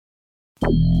How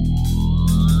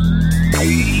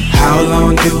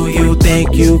long do you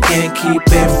think you can keep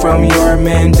it from your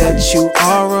man that you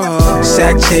are?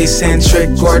 Sack chasing,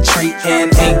 trick or treating,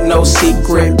 ain't no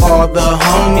secret, all the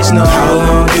homies know. How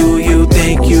long do you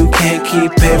think you can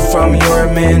keep it from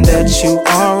your man that you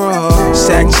are?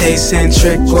 Sack chasing,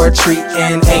 trick or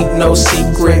treating, ain't no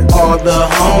secret, all the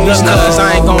homies know. Cause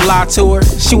I ain't gon' lie to her,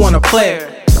 she want a player,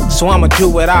 so I'ma do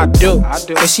what I do.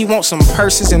 If she wants some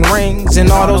purses and rings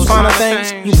and all those kind of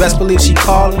things, you best believe she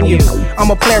calling you. I'm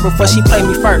a player before she play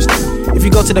me first. If you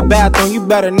go to the bathroom, you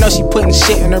better know she putting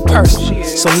shit in her purse.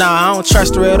 So nah, I don't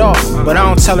trust her at all, but I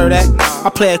don't tell her that. I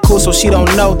play it cool so she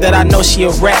don't know that I know she a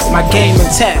rat. My game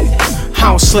intact, I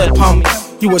don't slip, homie.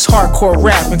 You was hardcore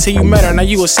rap until you met her, now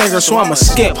you a singer, so I'ma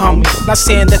skip, homie. Not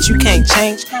saying that you can't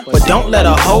change, but don't let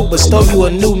her hope bestow you a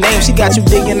new name. She got you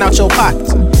digging out your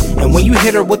pockets, and when you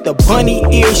hit her with the bunny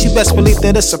ears, you best believe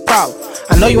that it's a problem.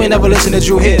 I know you ain't never listened to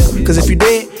Drew Hill, cause if you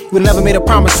did, you would never made a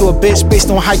promise to a bitch based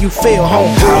on how you feel,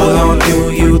 homie. How long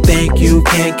do you think you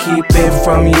can keep it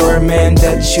from your man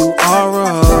that you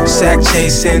are? Sack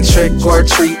chasing, trick or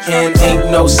treating,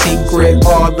 ain't no secret,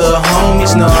 all the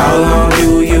homies know. How long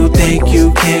do you think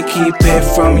you can keep it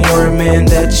from your man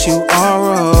that you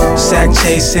are? Sack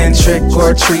chasing, trick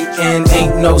or treating,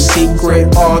 ain't no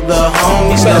secret, all the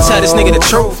homies know. You better tell this nigga the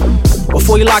truth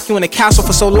before you lock you in the castle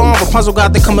for so long. Rapunzel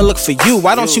got to come and look for you.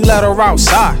 Why don't you let her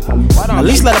outside? At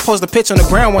least let her post a picture on the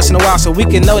ground once in a while so we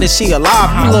can know that she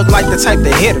alive. You look like the type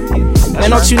to hit her.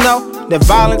 And don't you know that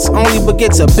violence only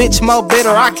begets a bitch more bitter?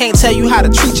 I can't tell you how to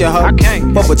treat your hoe,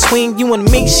 but between you and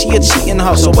me, she a cheating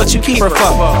hoe. So what you keep her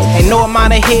for? Ain't no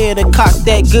amount of hair to cock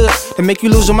that good to make you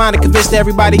lose your mind and convince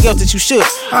everybody else that you should.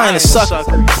 I ain't a sucker.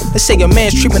 They say a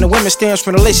man's treatment of women stems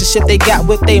from the relationship they got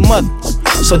with their mother.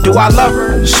 So do I love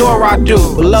her? Sure I do,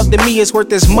 but love to me is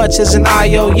worth as much as an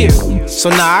IOU. So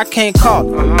nah, I can't call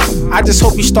her. I just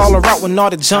hope you stall her out when all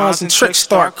the Johns and tricks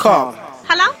start calling.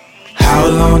 Hello? How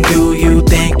long do you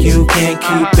think you can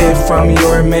keep it from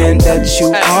your man that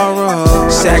you are?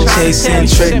 Sack chasing,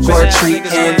 trick or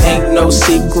treating, ain't no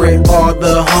secret, all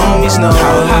the homies know.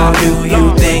 How long do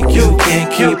you think you can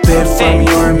keep it from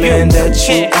your man that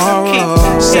you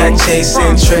are? Sack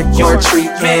chasing, trick or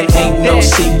treating, ain't no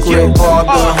secret, all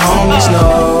the homies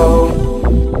know.